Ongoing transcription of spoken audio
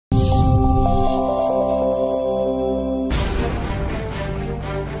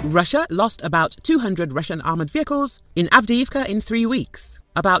Russia lost about 200 Russian armoured vehicles in Avdiivka in 3 weeks.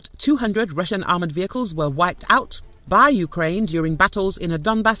 About 200 Russian armoured vehicles were wiped out by Ukraine during battles in a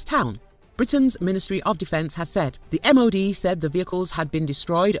Donbas town. Britain's Ministry of Defence has said. The MOD said the vehicles had been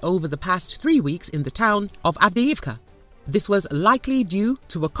destroyed over the past 3 weeks in the town of Avdiivka. This was likely due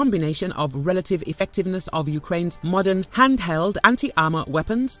to a combination of relative effectiveness of Ukraine's modern handheld anti-armour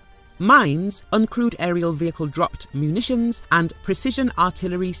weapons, mines, uncrewed aerial vehicle-dropped munitions, and precision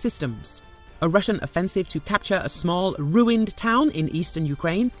artillery systems. A Russian offensive to capture a small, ruined town in eastern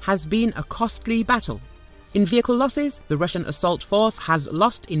Ukraine has been a costly battle. In vehicle losses, the Russian assault force has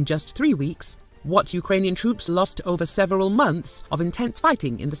lost in just 3 weeks what Ukrainian troops lost over several months of intense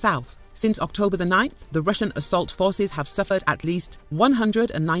fighting in the south. Since October the 9th, the Russian assault forces have suffered at least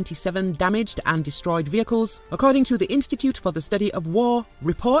 197 damaged and destroyed vehicles, according to the Institute for the Study of War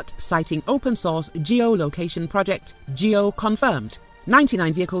report citing open-source geolocation project GeoConfirmed.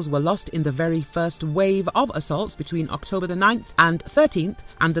 99 vehicles were lost in the very first wave of assaults between October the 9th and 13th,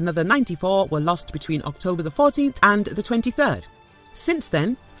 and another 94 were lost between October the 14th and the 23rd. Since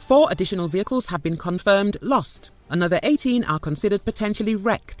then, 4 additional vehicles have been confirmed lost. Another 18 are considered potentially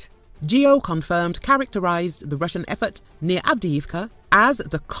wrecked. GeoConfirmed characterized the Russian effort near Avdiivka as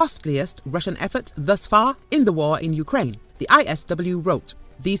the costliest Russian effort thus far in the war in Ukraine. The ISW wrote,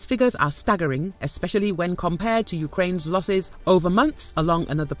 "These figures are staggering, especially when compared to Ukraine's losses over months along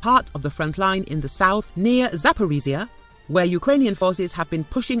another part of the front line in the south near Zaporizhia, where Ukrainian forces have been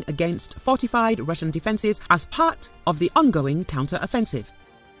pushing against fortified Russian defenses as part of the ongoing counter-offensive."